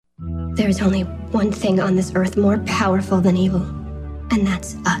There's only one thing on this earth more powerful than evil, and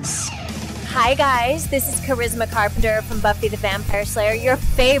that's us. Hi guys, this is Charisma Carpenter from Buffy the Vampire Slayer, your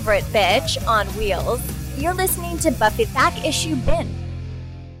favorite bitch on wheels. You're listening to Buffy Back Issue Bin.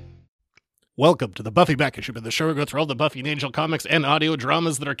 Welcome to the Buffy Back Issue Bin, the show where we go through all the Buffy and Angel comics and audio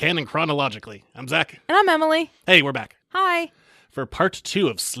dramas that are canon chronologically. I'm Zach. And I'm Emily. Hey, we're back. Hi. For part 2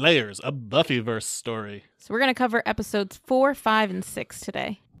 of Slayers, a Buffyverse story. So we're going to cover episodes 4, 5, and 6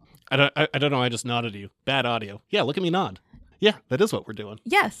 today. I don't know, I just nodded to you. Bad audio. Yeah, look at me nod. Yeah, that is what we're doing.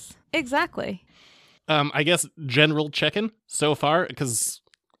 Yes, exactly. I guess general check-in so far, because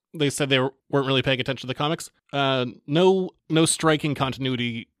they said they weren't really paying attention to the comics. No striking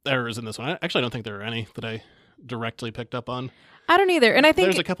continuity errors in this one. Actually, I don't think there are any that I directly picked up on. I don't either, and I think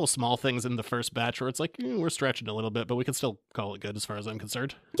there's a couple small things in the first batch where it's like, we're stretching a little bit, but we can still call it good as far as I'm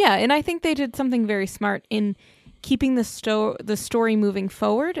concerned. Yeah, and I think they did something very smart in keeping the story moving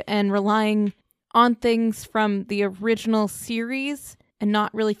forward and relying on things from the original series and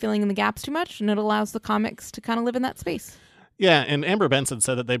not really filling in the gaps too much, and it allows the comics to kind of live in that space. Yeah, and Amber Benson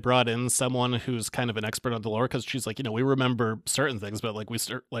said that they brought in someone who's kind of an expert on the lore, because she's like, we remember certain things, but we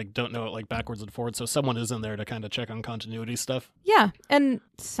don't know it backwards and forwards, so someone is in there to kind of check on continuity stuff. Yeah, and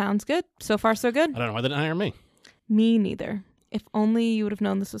sounds good. So far, so good. I don't know why they didn't hire me. Me neither. If only you would have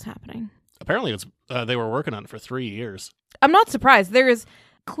known this was happening. Apparently, they were working on it for 3 years. I'm not surprised. There is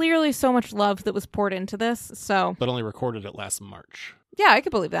clearly so much love that was poured into this, so... But only recorded it last March. Yeah, I could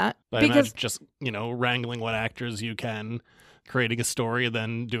believe that. But because just, wrangling what actors you can, creating a story, and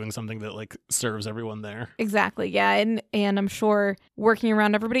then doing something that, serves everyone there. Exactly, yeah. And I'm sure working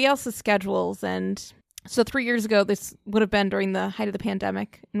around everybody else's schedules. And so 3 years ago, this would have been during the height of the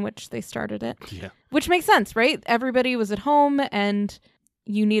pandemic in which they started it. Yeah. Which makes sense, right? Everybody was at home and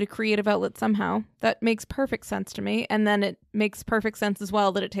you need a creative outlet somehow. That makes perfect sense to me. And then it makes perfect sense as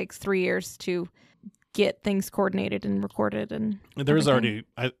well that it takes 3 years to get things coordinated and recorded. And there was already,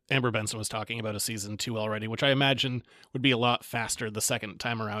 Amber Benson was talking about a season 2 already, which I imagine would be a lot faster the second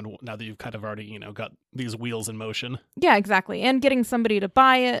time around now that you've kind of already, got these wheels in motion. Yeah, exactly. And getting somebody to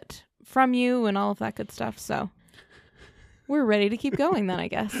buy it from you and all of that good stuff. So we're ready to keep going then, I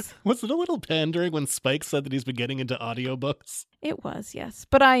guess. Was it a little pandering when Spike said that he's been getting into audiobooks? It was, yes.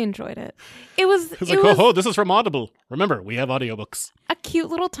 But I enjoyed it. It was this is from Audible. Remember, we have audiobooks. A cute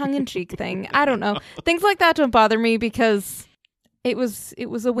little tongue-in-cheek thing. I don't know. Things like that don't bother me because it was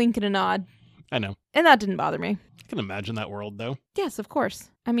a wink and a nod. I know. And that didn't bother me. I can imagine that world, though. Yes, of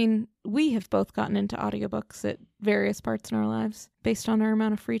course. I mean, we have both gotten into audiobooks at various parts in our lives based on our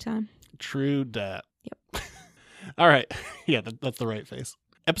amount of free time. True dat. Yep. All right. Yeah, that's the right face.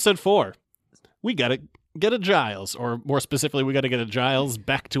 Episode 4. We gotta get a Giles, or more specifically, we gotta get a Giles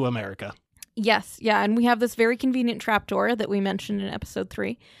back to America. Yes, yeah, and we have this very convenient trapdoor that we mentioned in episode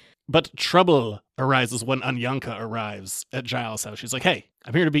 3. But trouble arises when Anyanka arrives at Giles' house. She's like, hey,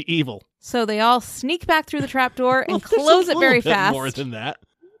 I'm here to be evil. So they all sneak back through the trapdoor and close it very fast. More than that.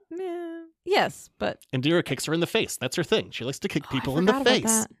 Yeah. Yes, but... Indira kicks her in the face. That's her thing. She likes to kick people in the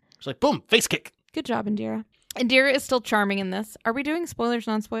face. She's like, boom, face kick. Good job, Indira. Indira is still charming in this. Are we doing spoilers,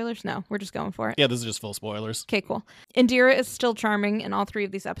 non-spoilers? No, we're just going for it. Yeah, this is just full spoilers. Okay, cool. Indira is still charming in all 3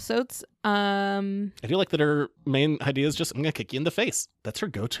 of these episodes. I feel like that her main idea is just, I'm going to kick you in the face. That's her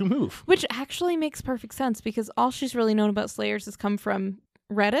go-to move. Which actually makes perfect sense because all she's really known about Slayers has come from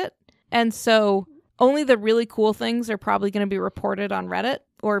Reddit. And so only the really cool things are probably going to be reported on Reddit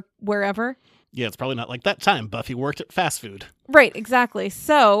or wherever. Yeah, it's probably not like that time Buffy worked at fast food. Right, exactly.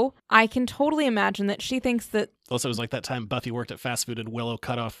 So I can totally imagine that she thinks that... Also, it was like that time Buffy worked at fast food and Willow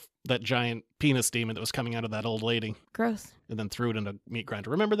cut off that giant penis demon that was coming out of that old lady. Gross. And then threw it in a meat grinder.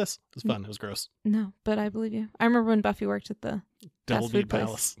 Remember this? It was fun. It was gross. No, but I believe you. I remember when Buffy worked at the Double fast food Meat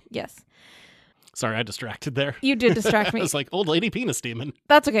Palace. Place. Yes. Sorry, I distracted there. You did distract me. It's like, old lady penis demon.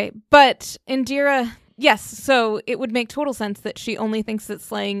 That's okay. But Indira... Yes, so it would make total sense that she only thinks that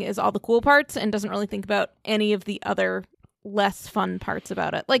slaying is all the cool parts and doesn't really think about any of the other less fun parts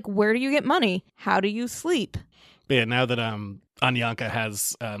about it. Like, where do you get money? How do you sleep? But yeah, now that Anyanka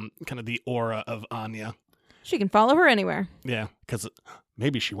has kind of the aura of Anya. She can follow her anywhere. Yeah, because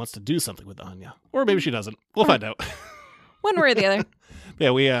maybe she wants to do something with Anya. Or maybe she doesn't. We'll find out. One way or the other. Yeah,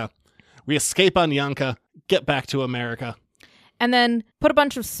 we escape Anyanka, get back to America. And then put a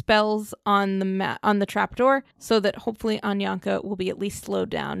bunch of spells on the trapdoor so that hopefully Anyanka will be at least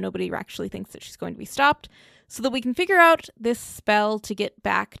slowed down. Nobody actually thinks that she's going to be stopped. So that we can figure out this spell to get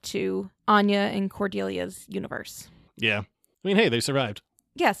back to Anya and Cordelia's universe. Yeah. I mean, hey, they survived.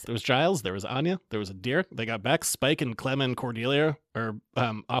 Yes. There was Giles, there was Anya, there was Indira. They got back. Spike and Clem and Cordelia are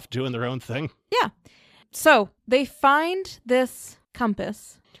off doing their own thing. Yeah. So they find this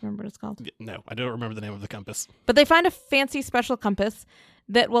compass Do you remember what it's called? No, I don't remember the name of the compass. But they find a fancy special compass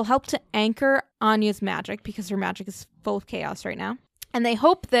that will help to anchor Anya's magic because her magic is full of chaos right now. And they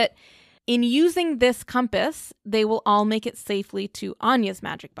hope that in using this compass, they will all make it safely to Anya's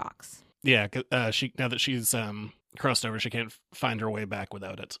magic box. Yeah, now that she's crossed over, she can't find her way back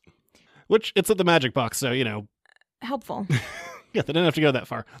without it. Which, it's at the magic box, so, Helpful. Yeah, they didn't have to go that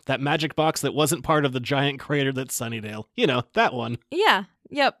far. That magic box that wasn't part of the giant crater that's Sunnydale. That one. Yeah,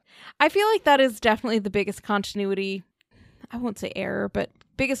 yep. I feel like that is definitely the biggest continuity, I won't say error, but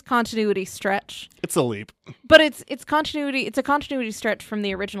biggest continuity stretch. It's a leap. But it's continuity. It's a continuity stretch from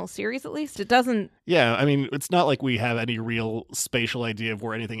the original series, at least. It doesn't... Yeah, I mean, it's not like we have any real spatial idea of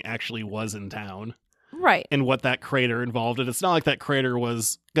where anything actually was in town. Right. And what that crater involved. And it's not like that crater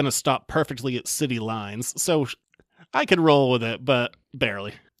was going to stop perfectly at city lines. So I could roll with it, but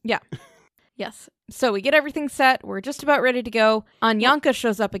barely. Yeah. Yes. So we get everything set. We're just about ready to go. Anyanka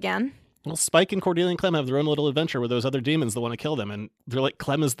shows up again. Well, Spike and Cordelia and Clem have their own little adventure with those other demons that want to kill them. And they're like,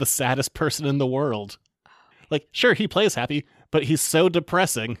 Clem is the saddest person in the world. Like, sure, he plays happy, but he's so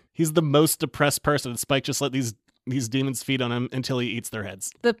depressing. He's the most depressed person. And Spike just let these demons feed on him until he eats their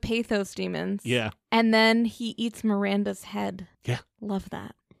heads. The pathos demons. Yeah. And then he eats Miranda's head. Yeah. Love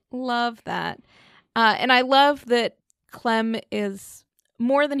that. Love that. And I love that Clem is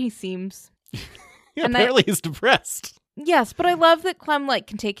more than he seems. Yeah, and apparently he's depressed. Yes, but I love that Clem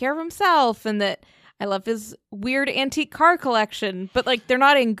can take care of himself, and that I love his weird antique car collection. But they're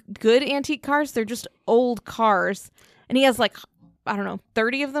not in good antique cars; they're just old cars. And he has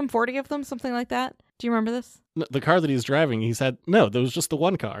 30 of them, 40 of them, something like that. Do you remember this? No, the car that he's driving, he said, no, there was just the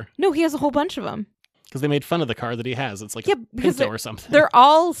one car. No, he has a whole bunch of them. Because they made fun of the car that he has. It's like a Pinto or something. They're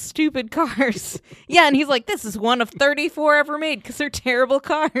all stupid cars. Yeah, and he's like, this is one of 34 ever made because they're terrible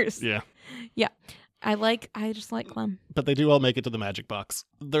cars. Yeah. Yeah. I just like Clem. But they do all make it to the magic box.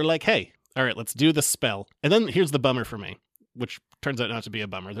 They're like, hey, all right, let's do the spell. And then here's the bummer for me, which turns out not to be a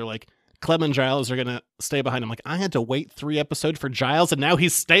bummer. They're like, Clem and Giles are going to stay behind. I'm like, I had to wait 3 episodes for Giles, and now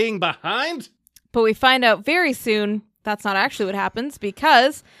he's staying behind? But we find out very soon that's not actually what happens,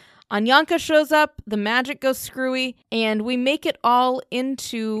 because Anyanka shows up, the magic goes screwy, and we make it all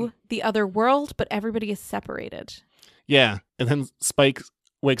into the other world, but everybody is separated. Yeah, and then Spike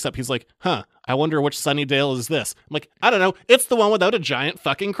wakes up. He's like, I wonder which Sunnydale is this. I'm like, I don't know. It's the one without a giant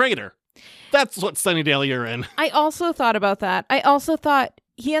fucking crater. That's what Sunnydale you're in. I also thought about that. I also thought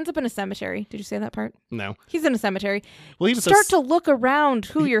he ends up in a cemetery. Did you say that part? No. He's in a cemetery. Well, he just Start says, to look around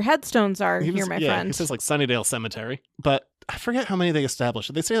who your headstones are here, my friend. He says Sunnydale Cemetery. But I forget how many they established.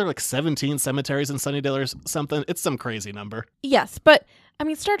 Did they say there are 17 cemeteries in Sunnydale or something? It's some crazy number. Yes, but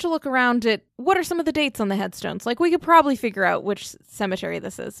start to look around at what are some of the dates on the headstones. We could probably figure out which cemetery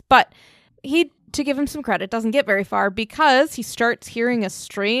this is. But he, to give him some credit, doesn't get very far because he starts hearing a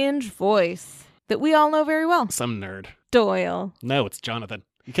strange voice that we all know very well. Some nerd. Doyle. No, it's Jonathan.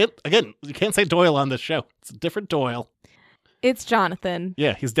 You can't say Doyle on this show. It's a different Doyle. It's Jonathan.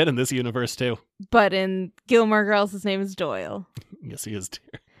 Yeah, he's dead in this universe too. But in Gilmore Girls, his name is Doyle. Yes, he is,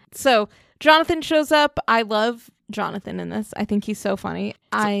 dear. So Jonathan shows up. I love Jonathan in this. I think he's so funny.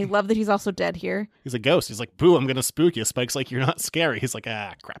 I love that he's also dead here. He's a ghost. He's like, boo, I'm going to spook you. Spike's like, you're not scary. He's like,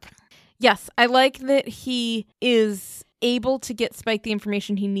 crap. Yes, I like that he is able to get Spike the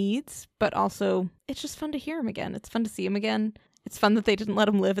information he needs, but also it's just fun to hear him again. It's fun to see him again. It's fun that they didn't let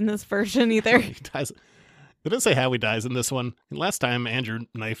him live in this version either. He dies. They didn't say how he dies in this one. Last time, Andrew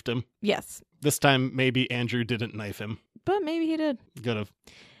knifed him. Yes. This time, maybe Andrew didn't knife him. But maybe he did. Could have.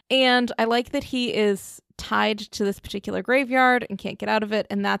 And I like that he is tied to this particular graveyard and can't get out of it,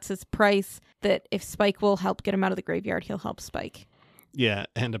 and that's his price, that if Spike will help get him out of the graveyard, he'll help Spike. Yeah,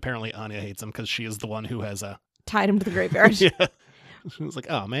 and apparently Anya hates him because she is the one who has tied him to the graveyard. Yeah. She was like,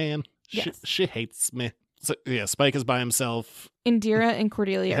 oh, man, Yes. she hates me. So, yeah, Spike is by himself. Indira and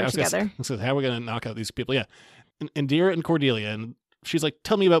Cordelia are together. So how are we going to knock out these people? Yeah. Indira and Cordelia, and she's like,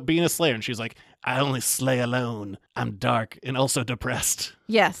 tell me about being a slayer. And she's like, I only slay alone. I'm dark and also depressed.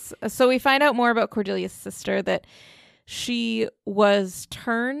 Yes. So we find out more about Cordelia's sister, that she was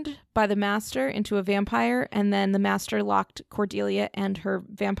turned by the master into a vampire, and then the master locked Cordelia and her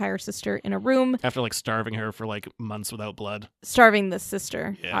vampire sister in a room. After starving her for months without blood. Starving the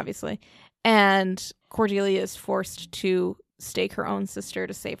sister, Yeah. obviously. And Cordelia is forced to stake her own sister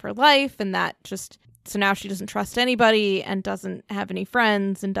to save her life, and so now she doesn't trust anybody and doesn't have any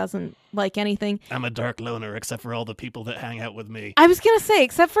friends and doesn't like anything. I'm a dark loner except for all the people that hang out with me. I was going to say,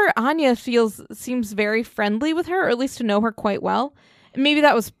 except for Anya seems very friendly with her, or at least to know her quite well. Maybe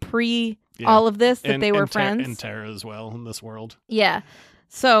that was all of this, that they were friends. And Tara as well in this world. Yeah.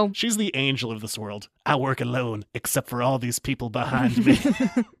 So She's the angel of this world. I work alone, except for all these people behind me.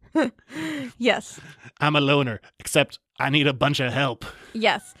 yes. I'm a loner, except I need a bunch of help.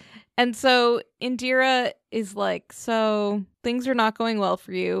 Yes. And so Indira is like, so things are not going well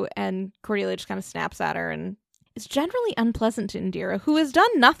for you. And Cordelia just kind of snaps at her and is generally unpleasant to Indira, who has done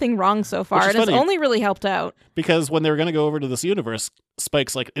nothing wrong so far and has only really helped out. Because when they were going to go over to this universe,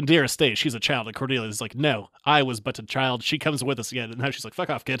 Spike's like, Indira, stay. She's a child. And Cordelia's like, no, I was but a child. She comes with us yet. And now she's like, fuck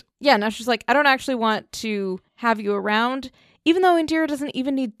off, kid. Yeah, now she's like, I don't actually want to have you around, even though Indira doesn't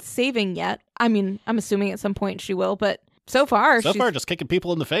even need saving yet. I mean, I'm assuming at some point she will, but so far, just kicking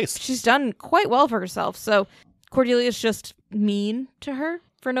people in the face. She's done quite well for herself. So Cordelia's just mean to her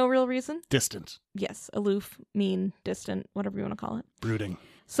for no real reason. Distant. Yes, aloof, mean, distant, whatever you want to call it. Brooding.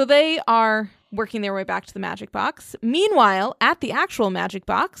 So they are working their way back to the magic box. Meanwhile, at the actual magic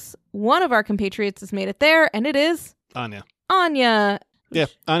box, one of our compatriots has made it there, and it is Anya. Yeah,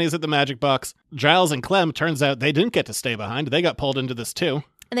 Anya's at the magic box. Giles and Clem, turns out they didn't get to stay behind. They got pulled into this too.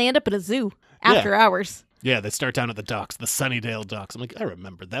 And they end up at a zoo after hours. Yeah, they start down at the docks, the Sunnydale docks. I'm like, I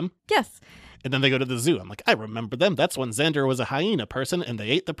remember them. Yes. And then they go to the zoo. I'm like, I remember them. That's when Xander was a hyena person and they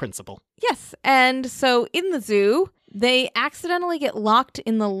ate the principal. Yes. And so in the zoo, they accidentally get locked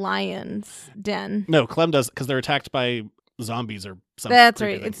in the lion's den. No, Clem does, because they're attacked by zombies or something. That's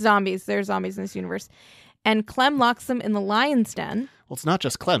right. It's zombies. There are zombies in this universe. And Clem locks them in the lion's den. Well, it's not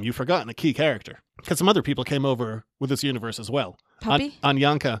just Clem. You've forgotten a key character. Because some other people came over with this universe as well. Puppy?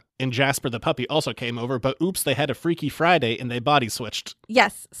 Anyanka and Jasper the puppy also came over, but oops, they had a Freaky Friday and they body switched.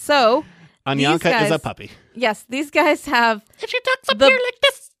 Yes. So Anyanka is a puppy. Yes, these guys have And she talks up here like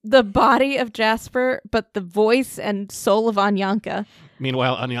this. The body of Jasper, but the voice and soul of Anyanka.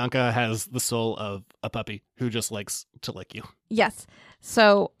 Meanwhile, Anyanka has the soul of a puppy who just likes to lick you. Yes.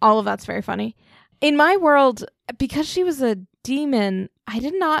 So all of that's very funny. In my world, because she was a demon, I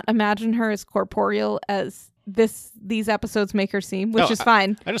did not imagine her as corporeal as these episodes make her seem, which is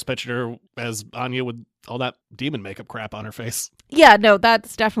fine. I just pictured her as Anya with all that demon makeup crap on her face. Yeah, no,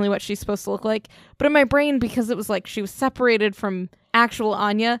 that's definitely what she's supposed to look like. But in my brain, because it was like she was separated from actual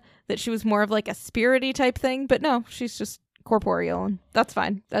Anya, that she was more of like a spirity type thing. But no, she's just corporeal, and that's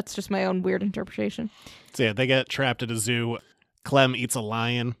fine. That's just my own weird interpretation. So yeah, they get trapped at a zoo. Clem eats a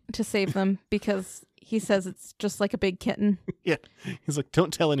lion. To save them, because he says it's just like a big kitten. Yeah. He's like,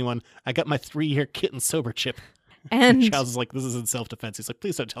 don't tell anyone. I got my 3-year kitten sober chip. And Giles is like, this is in self-defense. He's like,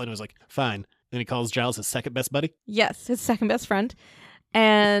 please don't tell anyone. He's like, fine. Then he calls Giles his second best buddy. Yes, his second best friend.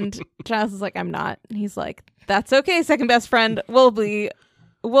 And Giles is like, I'm not. And he's like, that's okay, second best friend.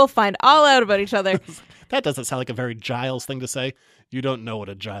 We'll find all out about each other. That doesn't sound like a very Giles thing to say. You don't know what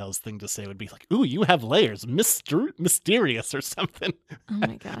a Giles thing to say would be. Like, ooh, you have layers. Mysterious or something. Oh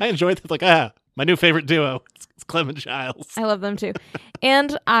my gosh. I enjoyed it. Like, my new favorite duo. It's Clem and Giles. I love them too.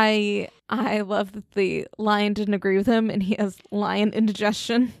 And I love that the lion didn't agree with him and he has lion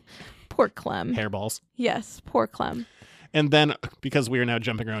indigestion. Poor Clem. Hairballs. Yes, poor Clem. And then, because we are now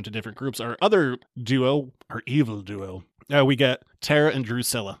jumping around to different groups, our other duo, our evil duo, we get Tara and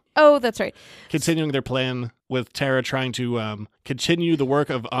Drusilla. Oh, that's right. Continuing their plan with Tara trying to continue the work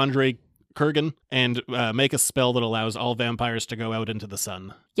of Andre Kurgan and make a spell that allows all vampires to go out into the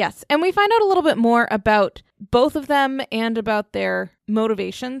sun. Yes, and we find out a little bit more about both of them and about their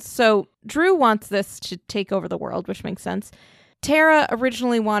motivations. So Drew wants this to take over the world, which makes sense. Tara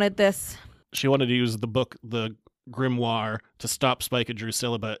originally wanted this. She wanted to use the book, the grimoire, to stop Spike and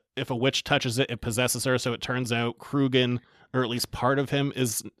Drusilla, but if a witch touches it, it possesses her, so it turns out Kurgan, or at least part of him,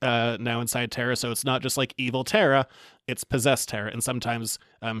 is now inside Tara, so it's not just like evil Tara, it's possessed Tara, and sometimes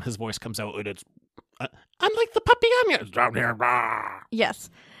his voice comes out and it's, I'm like the puppy onion, it's down here, rah. Yes.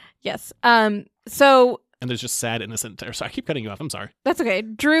 So... And there's just sad, innocent Tara. So I keep cutting you off, I'm sorry. That's okay.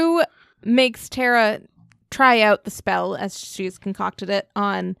 Drew makes Tara try out the spell as she's concocted it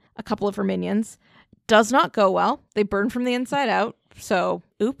on a couple of her minions. Does not go well. They burn from the inside out, so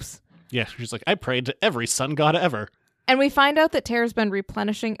oops. Yeah, she's like, I prayed to every sun god ever. And we find out that Tara's been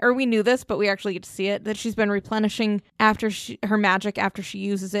replenishing, or we knew this, but we actually get to see it, that she's been replenishing her magic after she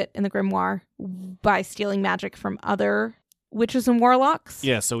uses it in the grimoire by stealing magic from other witches and warlocks.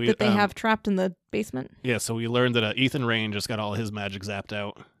 Yeah, so that they have trapped in the basement. Yeah, so we learned that Ethan Rain just got all his magic zapped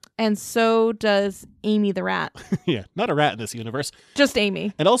out. And so does Amy the rat. Yeah, not a rat in this universe. Just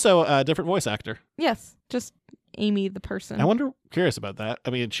Amy. And also a different voice actor. Yes, just Amy the person. Curious about that.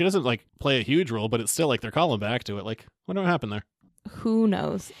 I mean, she doesn't like play a huge role, but it's still like they're calling back to it. Like, wonder what happened there. Who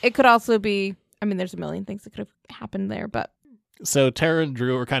knows? It could also be, I mean, there's a million things that could have happened there, but. So Tara and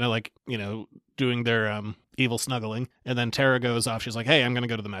Drew are kind of like, doing their evil snuggling. And then Tara goes off. She's like, hey, I'm going to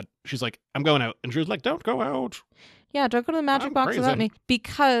go to the med. She's like, I'm going out. And Drew's like, don't go out. Yeah, don't go to the magic I'm box crazy. without me.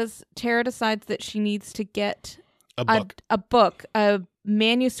 Because Tara decides that she needs to get A book. a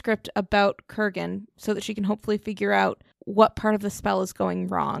manuscript about Kurgan, so that she can hopefully figure out what part of the spell is going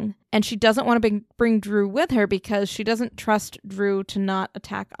wrong. And she doesn't want to bring Drew with her because she doesn't trust Drew to not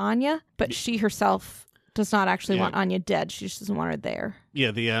attack Anya, but she herself does not actually want Anya dead. She just doesn't want her there.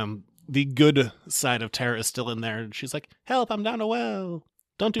 Yeah, the good side of Tara is still in there. And she's like, help, I'm down a well.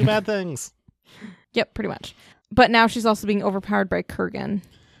 Don't do bad things. Yep, pretty much. But now she's also being overpowered by Kurgan.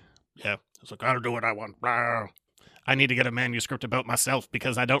 Yeah, it's like, I'll do what I want. Blah. I need to get a manuscript about myself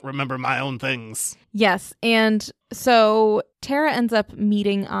because I don't remember my own things. Yes, and so Tara ends up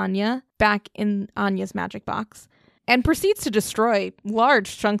meeting Anya back in Anya's magic box and proceeds to destroy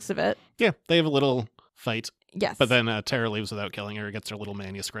large chunks of it. Yeah, they have a little fight. Yes. But then Tara leaves without killing her, gets her little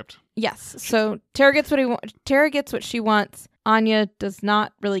manuscript. Yes. So Tara gets Tara gets what she wants. Anya does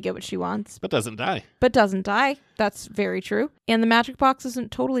not really get what she wants. But doesn't die. That's very true. And the magic box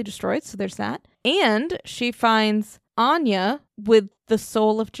isn't totally destroyed, so there's that. And she finds Anya with the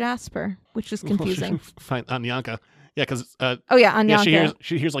soul of Jasper, which is confusing. Find Anyanka. Yeah, because Anyanka. Yeah,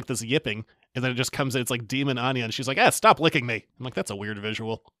 she hears like this yipping, and then it just comes in, it's like Demon Anya, and she's like, stop licking me. I'm like, that's a weird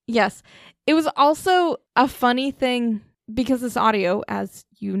visual. Yes. It was also a funny thing because this audio, as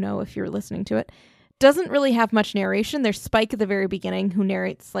you know if you're listening to it, doesn't really have much narration. There's Spike at the very beginning who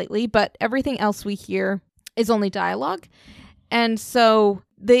narrates slightly, but everything else we hear is only dialogue. And so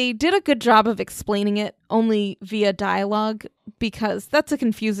they did a good job of explaining it only via dialogue because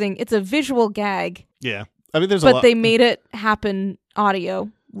it's a visual gag. Yeah. I mean, there's a lot. But they made it happen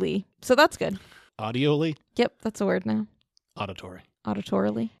audioly. So that's good. Audioly? Yep, that's a word now. Auditory.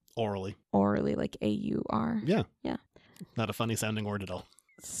 Auditorily. Orally. Orally, like A-U-R. Yeah. Yeah. Not a funny sounding word at all.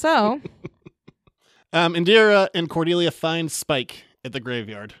 So... Indira and Cordelia find Spike at the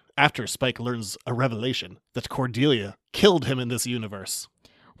graveyard after Spike learns a revelation that Cordelia killed him in this universe.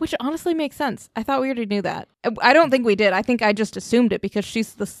 Which honestly makes sense. I thought we already knew that. I don't think we did. I think I just assumed it because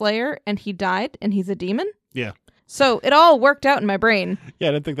she's the Slayer and he died and he's a demon. Yeah. So it all worked out in my brain. Yeah,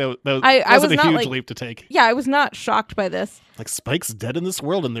 I didn't think that wasn't a huge leap to take. Yeah, I was not shocked by this. Like, Spike's dead in this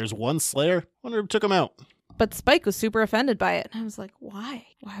world and there's one Slayer? Wonder who took him out. But Spike was super offended by it. And I was like, why?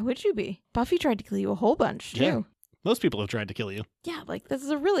 Why would you be? Buffy tried to kill you a whole bunch, too. Yeah. Most people have tried to kill you. Yeah, like, this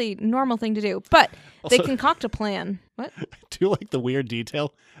is a really normal thing to do. But also, they concoct a plan. What? I do like the weird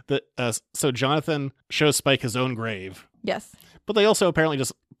detail that, so Jonathan shows Spike his own grave. Yes. But they also apparently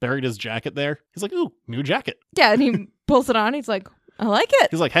just buried his jacket there. He's like, ooh, new jacket. Yeah, and he pulls it on. He's like, I like it.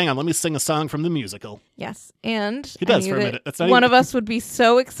 He's like, hang on, let me sing a song from the musical. Yes, and he does for a minute. That's not one of us would be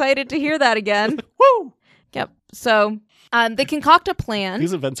so excited to hear that again. Woo! Yep. So they concoct a plan.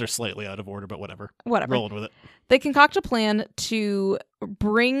 These events are slightly out of order, but whatever. Rolling with it. They concoct a plan to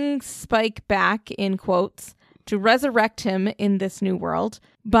bring Spike back, in quotes, to resurrect him in this new world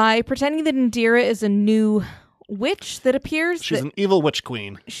by pretending that Indira is a new witch that appears. She's an evil witch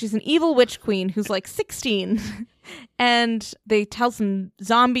queen. She's an evil witch queen who's like 16. And they tell some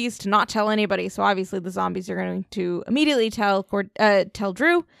zombies to not tell anybody. So obviously the zombies are going to immediately tell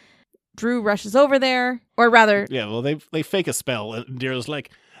Drew. Drew rushes over there, or rather... Yeah, well, they fake a spell, and Indira's like,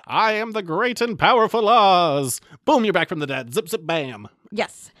 I am the great and powerful Oz. Boom, you're back from the dead. Zip, zip, bam.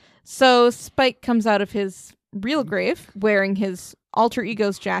 Yes. So Spike comes out of his real grave, wearing his alter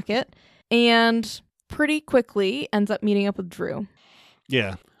ego's jacket, and pretty quickly ends up meeting up with Drew.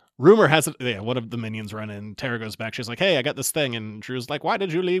 Yeah. Rumor has it, one of the minions run in. Tara goes back. She's like, hey, I got this thing. And Drew's like, why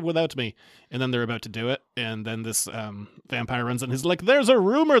did you leave without me? And then they're about to do it. And then this vampire runs in. He's like, there's a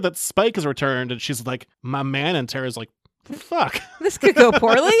rumor that Spike has returned. And she's like, my man. And Tara's like, fuck. This could go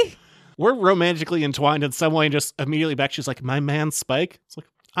poorly. We're romantically entwined in some way. And just immediately back, she's like, my man Spike? It's like,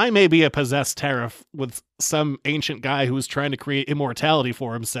 I may be a possessed Tara with some ancient guy who's trying to create immortality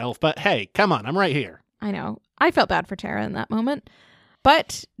for himself. But hey, come on, I'm right here. I know. I felt bad for Tara in that moment.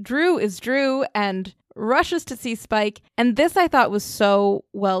 But Drew is Drew and rushes to see Spike. And this I thought was so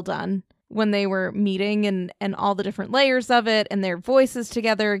well done when they were meeting and all the different layers of it and their voices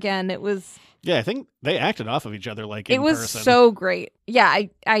together again. It was... Yeah, I think they acted off of each other like in person. It was so great. Yeah,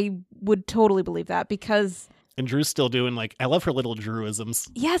 I would totally believe that because... And Drew's still doing I love her little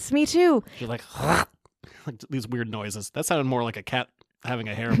Drewisms. Yes, me too. She's like these weird noises. That sounded more like a cat having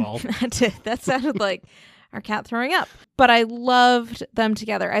a hairball. That sounded like... our cat throwing up. But I loved them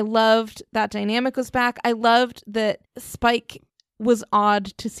together. I loved that dynamic was back. I loved that Spike was odd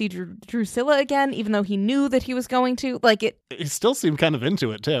to see Drusilla again, even though he knew that he was going to. He still seemed kind of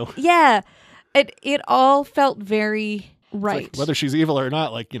into it, too. Yeah. It all felt very right. Whether she's evil or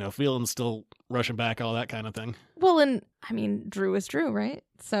not, feelings still rushing back, all that kind of thing. Well, and, I mean, Drew is Drew, right?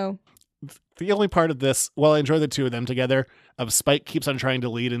 So... The only part of this, while I enjoy the two of them together, Spike keeps on trying to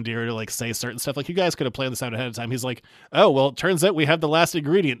lead Indira to like say certain stuff. Like, you guys could have planned this out ahead of time. He's like, oh, well, it turns out we have the last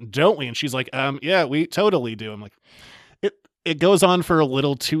ingredient, don't we? And she's like, yeah, we totally do. I'm like, it goes on for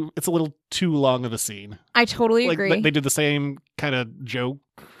it's a little too long of a scene. I totally Like, agree. they did the same kind of joke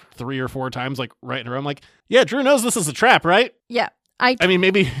 3 or 4 times, like right in a row. I'm like, yeah, Drew knows this is a trap, right? Yeah. I mean,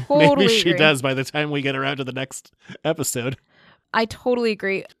 maybe she agree. does by the time we get around to the next episode. I totally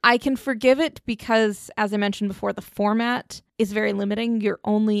agree. I can forgive it because, as I mentioned before, the format is very limiting. You're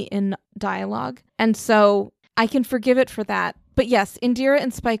only in dialogue. And so I can forgive it for that. But yes, Indira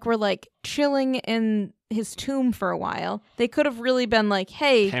and Spike were like chilling in his tomb for a while. They could have really been like,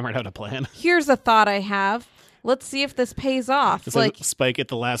 hey, Hammered out a plan. here's a thought I have. Let's see if this pays off. It's like, Spike at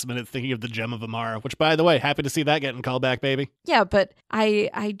the last minute thinking of the Gem of Amara, which, by the way, happy to see that getting called back, baby. yeah, but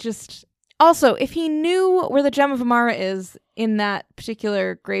I just... Also, if he knew where the Gem of Amara is in that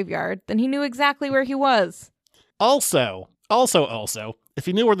particular graveyard, then he knew exactly where he was. Also, if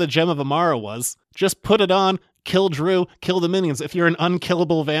you knew where the Gem of Amara was, just put it on, kill Drew, kill the minions if you're an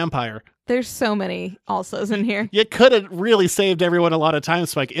unkillable vampire. There's so many alsos in here. You could have really saved everyone a lot of time,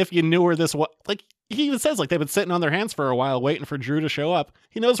 Spike, if you knew where this was. Like, he even says, like, they've been sitting on their hands for a while waiting for Drew to show up.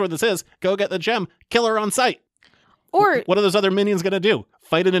 He knows where this is. Go get the gem. Kill her on sight. Or, What are those other minions going to do?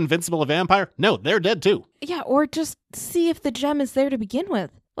 Fight an invincible vampire? No, they're dead too. yeah, or just see if the gem is there to begin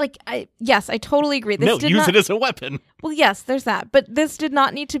with. Like, yes, I totally agree. This No, did use not, it as a weapon. Well, yes, there's that. But this did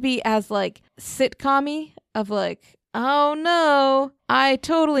not need to be as, like, sitcom-y of, like, oh no, I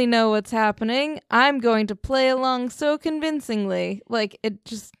totally know what's happening. I'm going to play along so convincingly. Like, it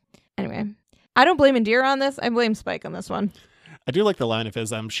just... Anyway, I don't blame Indira on this. I blame Spike on this one. I do like the line of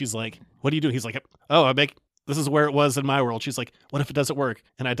his, she's like, what do you do? He's like, oh, this is where it was in my world. She's like, what if it doesn't work?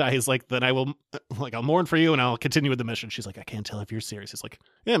 And I die. He's like, then I will, like, I'll mourn for you and I'll continue with the mission. She's like, I can't tell if you're serious. He's like,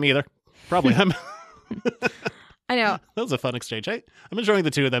 yeah, me either. Probably am. I know. That was a fun exchange. I'm enjoying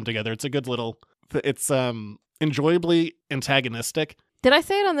the two of them together. It's a good little, it's enjoyably antagonistic. Did I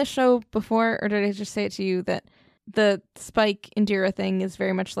say it on this show before, or did I just say it to you that the Spike Indira thing is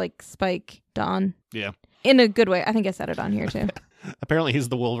very much like Spike Dawn? Yeah. In a good way. I think I said it on here too. Apparently he's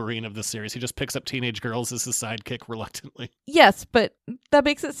the Wolverine of this series. He just picks up teenage girls as his sidekick reluctantly. Yes, but that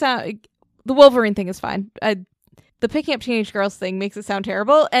makes it sound... The Wolverine thing is fine. The picking up teenage girls thing makes it sound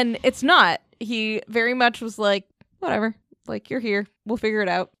terrible, and it's not. He very much was like, whatever. Like, you're here. We'll figure it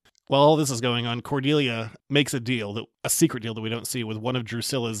out. While all this is going on, Cordelia makes a secret deal that we don't see with one of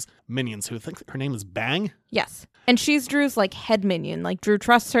Drusilla's minions, who I think her name is Bang. Yes. And she's Drew's, like, head minion. Like, Drew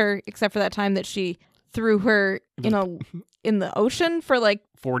trusts her, except for that time that she threw her in the ocean for, like...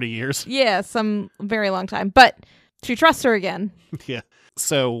 40 years. Yeah, some very long time. But she trusts her again. Yeah.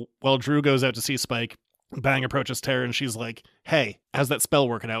 So while Drew goes out to see Spike, Bang approaches Tara and she's like, hey, how's that spell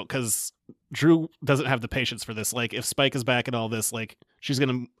working out? Because Drew doesn't have the patience for this. Like, if Spike is back and all this, like, she's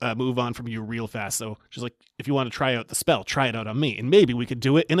going to move on from you real fast. So she's like, if you want to try out the spell, try it out on me. And maybe we could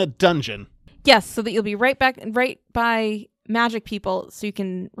do it in a dungeon. Yes, so that you'll be right by magic people so you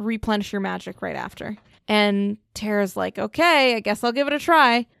can replenish your magic right after. And Tara's like, okay, I guess I'll give it a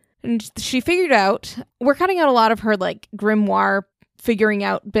try. And she figured out, we're cutting out a lot of her, like, grimoire figuring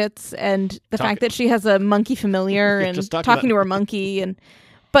out bits and the fact that she has a monkey familiar and talking to her monkey.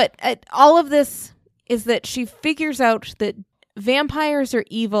 But all of this is that she figures out that vampires are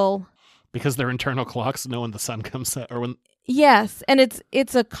evil. Because their internal clocks know when the sun comes out, or when... Yes, and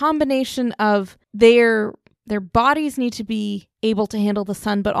it's a combination of their bodies need to be able to handle the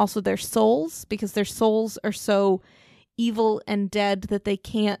sun, but also their souls, because their souls are so evil and dead that they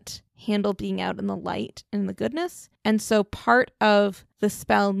can't handle being out in the light and the goodness. And so part of the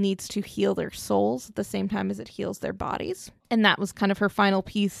spell needs to heal their souls at the same time as it heals their bodies. And that was kind of her final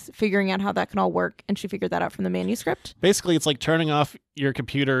piece, figuring out how that can all work. And she figured that out from the manuscript. Basically, it's like turning off your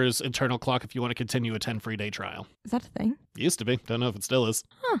computer's internal clock if you want to continue a 10 free day trial. Is that a thing? It used to be. Don't know if it still is.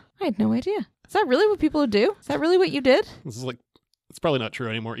 Huh. I had no idea. Is that really what people would do? Is that really what you did? This is like, it's probably not true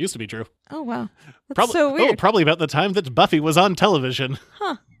anymore. It used to be true. Oh, wow. That's so weird. Probably about the time that Buffy was on television.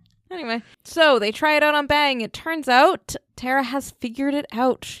 Huh. Anyway, so they try it out on Bang. It turns out Tara has figured it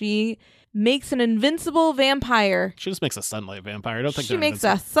out. She makes an invincible vampire. She just makes a sunlight vampire. I don't think she makes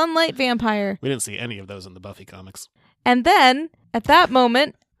a sunlight vampire. We didn't see any of those in the Buffy comics. And then, at that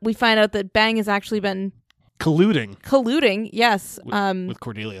moment, we find out that Bang has actually been... Colluding, yes. With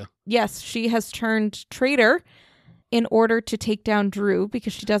Cordelia. Yes, she has turned traitor in order to take down Drew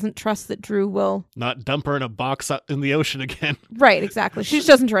because she doesn't trust that Drew will... Not dump her in a box in the ocean again. Right, exactly. She just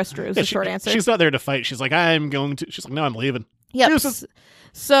doesn't trust Drew is the short answer. She's not there to fight. She's like, she's like, no, I'm leaving. Yep.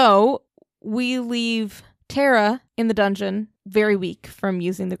 So we leave Tara in the dungeon very weak from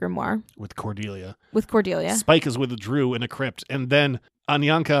using the grimoire. With Cordelia. Spike is with Drew in a crypt, and then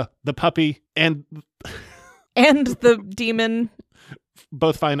Anyanka, the puppy, and the demon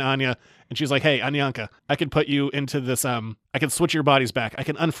both find Anya, and she's like, hey, Anyanka, I can put you into this, I can switch your bodies back. I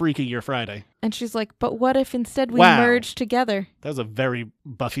can unfreaky your Friday. And she's like, but what if instead we merge together? That was a very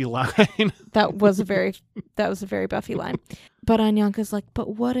Buffy line. That was a very Buffy line. But Anyanka's like,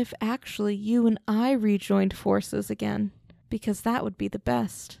 but what if actually you and I rejoined forces again? Because that would be the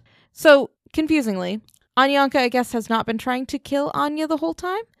best. So, confusingly, Anyanka, I guess, has not been trying to kill Anya the whole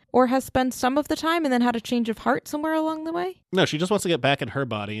time? Or has spent some of the time and then had a change of heart somewhere along the way? No, she just wants to get back in her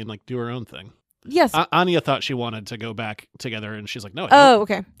body and like do her own thing. Yes. Anya thought she wanted to go back together, and she's like, no, I don't.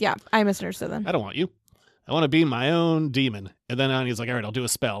 Okay. Yeah, I misunderstood then. I don't want you. I want to be my own demon. And then Anya's like, all right, I'll do a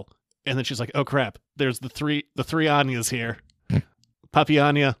spell. And then she's like, oh crap, there's the three Anyas here. Puppy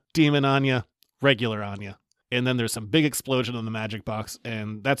Anya, Demon Anya, regular Anya. And then there's some big explosion in the magic box,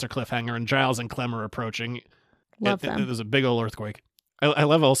 and that's our cliffhanger, and Giles and Clem are approaching. Love them. There's a big old earthquake. I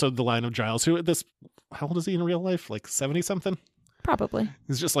love also the line of Giles, how old is he in real life? Like 70-something? Probably.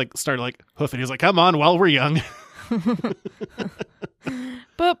 He's just like, started like hoofing. He's like, come on, while we're young.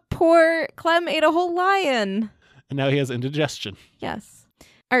 But poor Clem ate a whole lion. And now he has indigestion. Yes.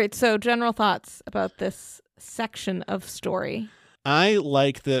 All right, so general thoughts about this section of story. I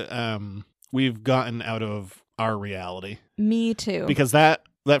like that we've gotten out of our reality. Me too. Because that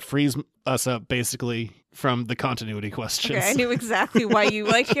frees us up basically from the continuity questions. Okay, I knew exactly why you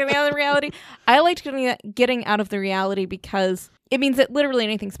liked getting out of the reality. I liked getting out of the reality because it means that literally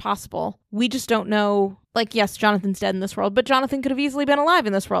anything's possible. We just don't know. Like, yes, Jonathan's dead in this world, but Jonathan could have easily been alive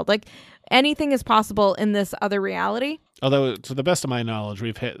in this world. Like, anything is possible in this other reality. Although, to the best of my knowledge,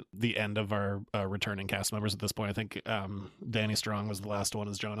 we've hit the end of our returning cast members at this point. I think Danny Strong was the last one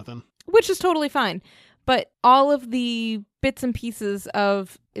as Jonathan. Which is totally fine. But all of the bits and pieces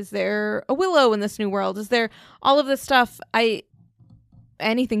of, is there a Willow in this new world? Is there all of this stuff?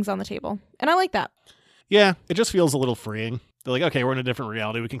 Anything's on the table. And I like that. Yeah, it just feels a little freeing. They're like, okay, we're in a different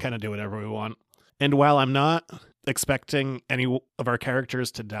reality. We can kind of do whatever we want. And while I'm not expecting any of our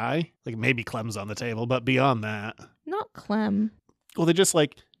characters to die, like maybe Clem's on the table, but beyond that. Not Clem. Well, they just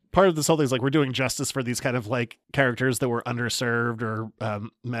like, part of this whole thing is like, we're doing justice for these kind of like characters that were underserved or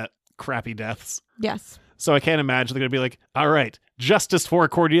met crappy deaths. Yes. So I can't imagine they're going to be like, all right, justice for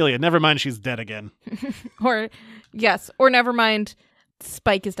Cordelia. Never mind, she's dead again. Or never mind,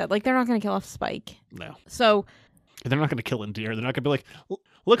 Spike is dead. Like, they're not going to kill off Spike. No. So. And they're not going to kill Indira. They're not going to be like,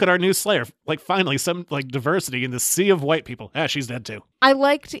 look at our new Slayer. Like, finally, some like diversity in the sea of white people. She's dead too. I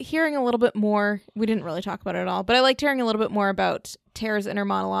liked hearing a little bit more. We didn't really talk about it at all, but I liked hearing a little bit more about Tara's inner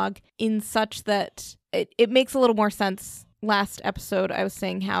monologue in such that it makes a little more sense. Last episode, I was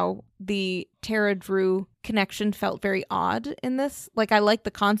saying how the Tara-Drew connection felt very odd in this. Like, I like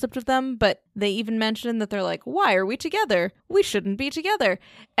the concept of them, but they even mentioned that they're like, why are we together? We shouldn't be together.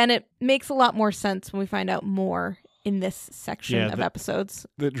 And it makes a lot more sense when we find out more in this section of episodes.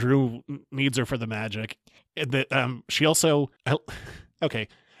 That Drew needs her for the magic. That she also... Okay,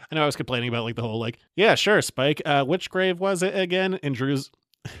 I know I was complaining about like the whole like, yeah, sure, Spike. Which grave was it again? And Drew's...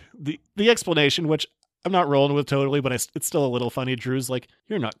 The explanation, which... I'm not rolling with totally, but it's still a little funny. Drew's like,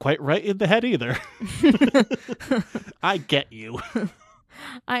 you're not quite right in the head either. I get you.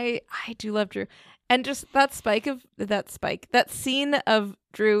 I do love Drew. And just that scene of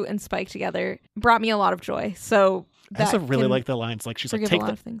Drew and Spike together brought me a lot of joy. So I also really like the lines. Like, she's like,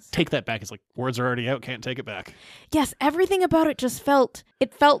 take that back. It's like, words are already out, can't take it back. Yes, everything about it just felt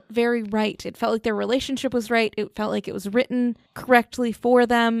very right. It felt like their relationship was right. It felt like it was written correctly for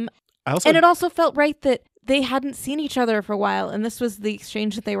them. And it also felt right that they hadn't seen each other for a while, and this was the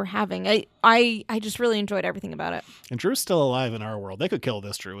exchange that they were having. I just really enjoyed everything about it. And Drew's still alive in our world. They could kill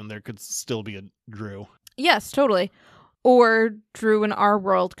this Drew, and there could still be a Drew. Yes, totally. Or Drew in our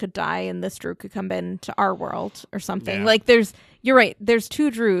world could die, and this Drew could come into our world or something. Yeah. Like, you're right, there's two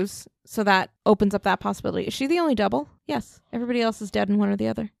Drews, so that opens up that possibility. Is she the only double? Yes. Everybody else is dead in one or the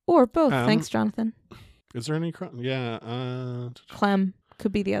other. Or both. Thanks, Jonathan. Is there any... Clem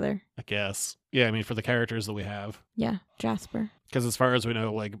could be the other. I guess. Yeah, I mean, for the characters that we have. Yeah, Jasper. Because as far as we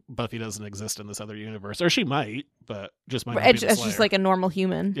know, like, Buffy doesn't exist in this other universe. Or she might, but just might not be the Slayer. It's just like a normal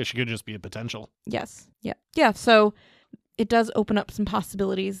human. Yeah, she could just be a potential. Yes. Yeah. Yeah, so it does open up some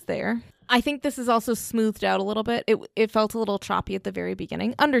possibilities there. I think this is also smoothed out a little bit. It felt a little choppy at the very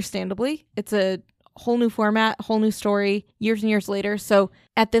beginning. Understandably. It's a whole new format, whole new story, years and years later. So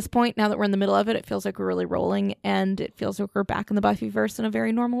at this point, now that we're in the middle of it, it feels like we're really rolling, and it feels like we're back in the Buffyverse in a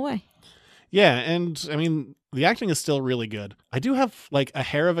very normal way. Yeah, and I mean, the acting is still really good. I do have like a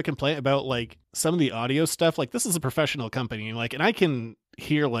hair of a complaint about like some of the audio stuff. Like, this is a professional company, like, and I can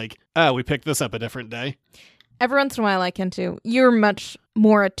hear like, oh, we picked this up a different day. Every once in a while I can too. You're much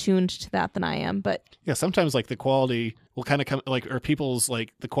more attuned to that than I am, but Yeah, sometimes like the quality will kind of come like, or people's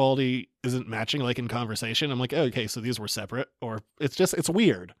like the quality isn't matching like in conversation. I'm like, oh, okay, so these were separate, or it's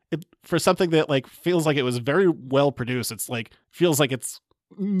weird. For something that like feels like it was very well produced. It's like feels like it's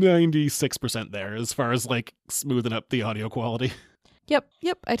 96% there as far as like smoothing up the audio quality. Yep,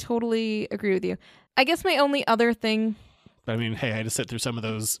 I totally agree with you. I guess my only other thing... But I mean, hey, I had to sit through some of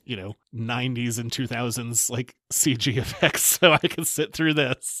those, 90s and 2000s like CG effects so I could sit through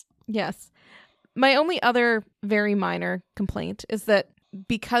this. Yes. My only other very minor complaint is that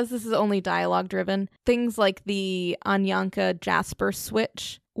because this is only dialogue driven, things like the Anyanka Jasper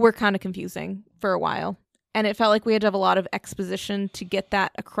switch were kind of confusing for a while. And it felt like we had to have a lot of exposition to get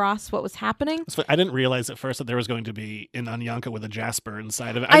that across what was happening. So I didn't realize at first that there was going to be an Anyanka with a Jasper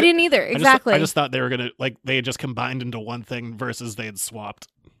inside of it. I didn't either. Exactly. I just thought they were going to, like, they had just combined into one thing versus they had swapped.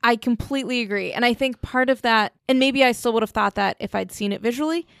 I completely agree. And I think part of that, and maybe I still would have thought that if I'd seen it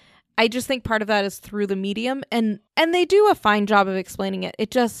visually, I just think part of that is through the medium. And they do a fine job of explaining it. It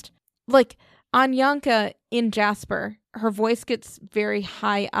just, like, Anyanka in Jasper, her voice gets very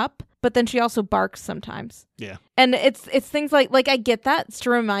high up. But then she also barks sometimes. Yeah. And it's things like I get that. It's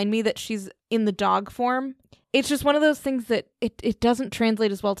to remind me that she's in the dog form. It's just one of those things that it doesn't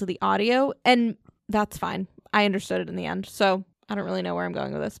translate as well to the audio. And that's fine. I understood it in the end. So I don't really know where I'm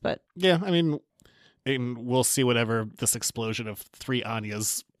going with this, but... Yeah, I mean, we'll see whatever this explosion of 3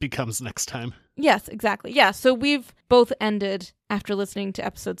 Anyas becomes next time. Yes, exactly. Yeah, so we've both ended after listening to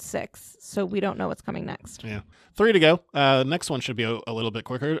episode 6, so we don't know what's coming next. Yeah. 3 to go. Next one should be a little bit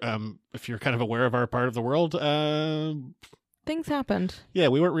quicker. If you're kind of aware of our part of the world, things happened. Yeah,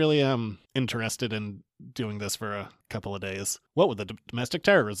 we weren't really interested in doing this for a couple of days. What with the domestic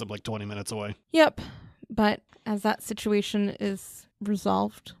terrorism, like 20 minutes away. Yep, but as that situation is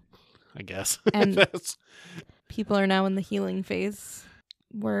resolved, I guess, and people are now in the healing phase,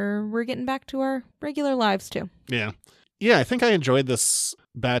 we're getting back to our regular lives too. Yeah, I think I enjoyed this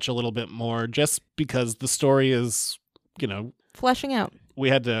batch a little bit more just because the story is, fleshing out. We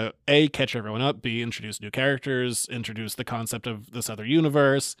had to A, catch everyone up, B, introduce new characters, introduce the concept of this other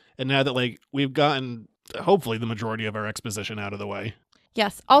universe, and now that like we've gotten hopefully the majority of our exposition out of the way.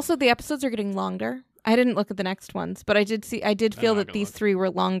 Yes. Also, the episodes are getting longer. I didn't look at the next ones, but I did feel that these 3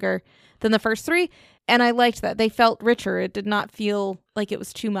 were longer than the first 3, and I liked that. They felt richer. It did not feel like it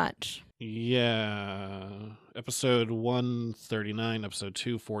was too much. Yeah. Episode 139, episode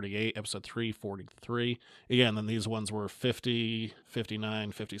 2, 48, episode 3, 43. Yeah, and then these ones were 50,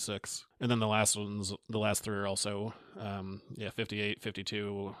 59, 56. And then the last 3 are also 58,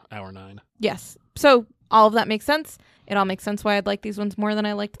 52, hour 9. Yes. So all of that makes sense. It all makes sense why I'd like these ones more than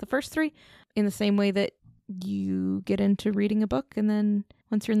I liked the first 3. In the same way that you get into reading a book and then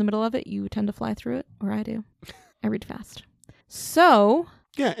once you're in the middle of it, you tend to fly through it, or I do. I read fast. So...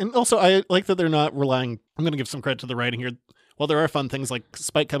 Yeah, and also I like that they're not relying... I'm going to give some credit to the writing here. While there are fun things like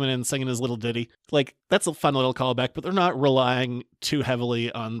Spike coming in and singing his little ditty, like, that's a fun little callback, but they're not relying too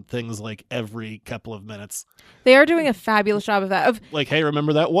heavily on things like every couple of minutes. They are doing a fabulous job of that. Like, hey,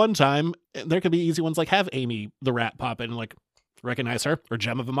 remember that one time? There could be easy ones like have Amy the rat pop in and like, recognize her, or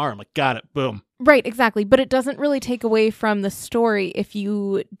Gem of Amar. I'm like, got it, boom. Right, exactly. But it doesn't really take away from the story if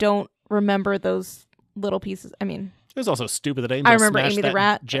you don't remember those little pieces. I mean... It was also stupid that Angel I remember smashed Amy the that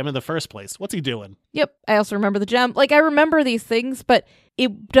rat. gem in the first place. What's he doing? Yep. I also remember the gem. Like, I remember these things, but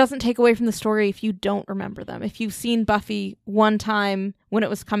it doesn't take away from the story if you don't remember them. If you've seen Buffy one time when it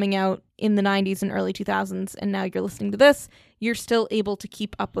was coming out in the 90s and early 2000s, and now you're listening to this, you're still able to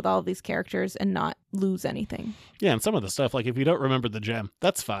keep up with all of these characters and not lose anything. Yeah, and some of the stuff, like if you don't remember the gem,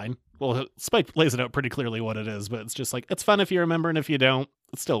 that's fine. Well, Spike lays it out pretty clearly what it is, but it's just like, it's fun if you remember, and if you don't,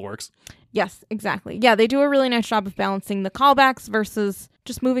 it still works. Yes, exactly. Yeah, they do a really nice job of balancing the callbacks versus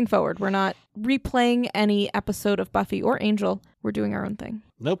just moving forward. We're not replaying any episode of Buffy or Angel. We're doing our own thing.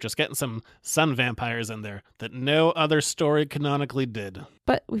 Nope, just getting some sun vampires in there that no other story canonically did.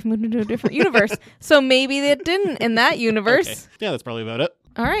 But we've moved into a different universe, so maybe it didn't in that universe. Okay. Yeah, that's probably about it.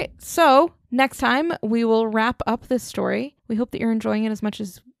 All right, so next time we will wrap up this story. We hope that you're enjoying it as much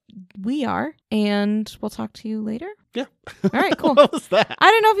as we are, and we'll talk to you later. Yeah. All right, cool. What was that? I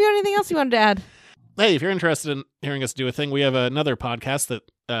didn't know if you had anything else you wanted to add. Hey, if you're interested in hearing us do a thing, we have another podcast that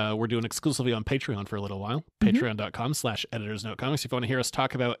we're doing exclusively on Patreon for a little while. Patreon.com/editorsnotecomics. If you want to hear us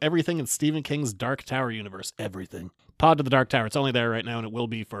talk about everything in Stephen King's Dark Tower universe. Everything. Pod to the Dark Tower. It's only there right now, and it will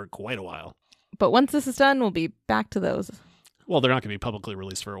be for quite a while. But once this is done, we'll be back to those. Well, they're not going to be publicly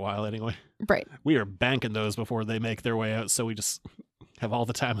released for a while anyway. Right. We are banking those before they make their way out, so we just have all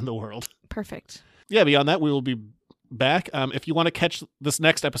the time in the world. Perfect. Yeah, beyond that, we will be back. If you want to catch this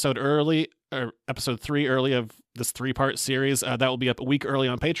next episode early, or episode 3 early of this 3-part series, that will be up a week early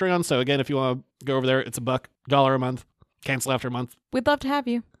on Patreon. So again, if you want to go over there, it's $1 a month. Cancel after a month. We'd love to have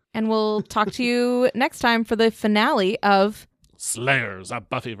you. And we'll talk to you next time for the finale of Slayers, a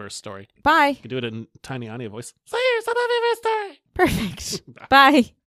Buffyverse story. Bye. You can do it in Tiny Anya voice. Slayers, a Buffyverse story. Perfect. Bye.